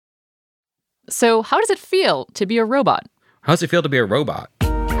So how does it feel to be a robot? How does it feel to be a robot?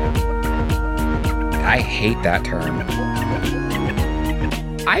 I hate that term.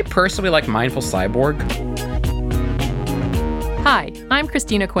 I personally like mindful cyborg. Hi, I'm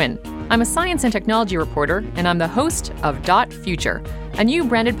Christina Quinn. I'm a science and technology reporter, and I'm the host of Dot Future, a new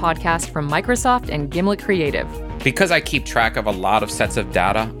branded podcast from Microsoft and Gimlet Creative. Because I keep track of a lot of sets of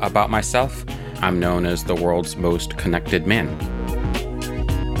data about myself, I'm known as the world's most connected man.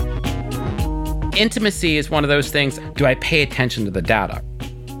 Intimacy is one of those things. Do I pay attention to the data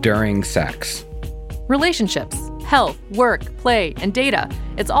during sex? Relationships, health, work, play, and data.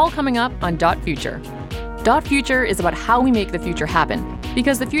 It's all coming up on Dot Future. Dot Future is about how we make the future happen,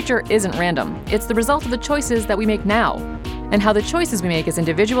 because the future isn't random. It's the result of the choices that we make now, and how the choices we make as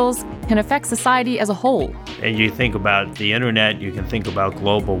individuals can affect society as a whole. And you think about the internet, you can think about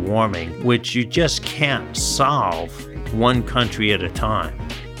global warming, which you just can't solve one country at a time.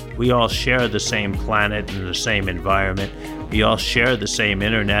 We all share the same planet and the same environment. We all share the same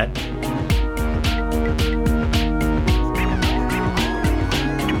internet.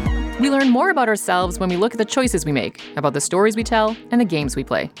 We learn more about ourselves when we look at the choices we make, about the stories we tell, and the games we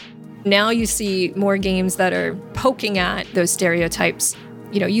play. Now you see more games that are poking at those stereotypes.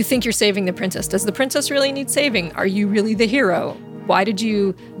 You know, you think you're saving the princess. Does the princess really need saving? Are you really the hero? Why did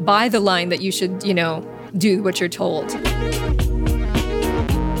you buy the line that you should, do what you're told?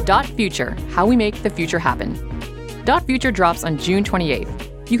 Dot Future, how we make the future happen. Dot Future drops on June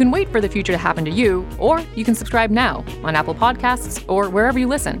 28th. You can wait for the future to happen to you, or you can subscribe now on Apple Podcasts or wherever you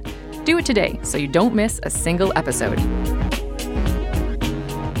listen. Do it today so you don't miss a single episode.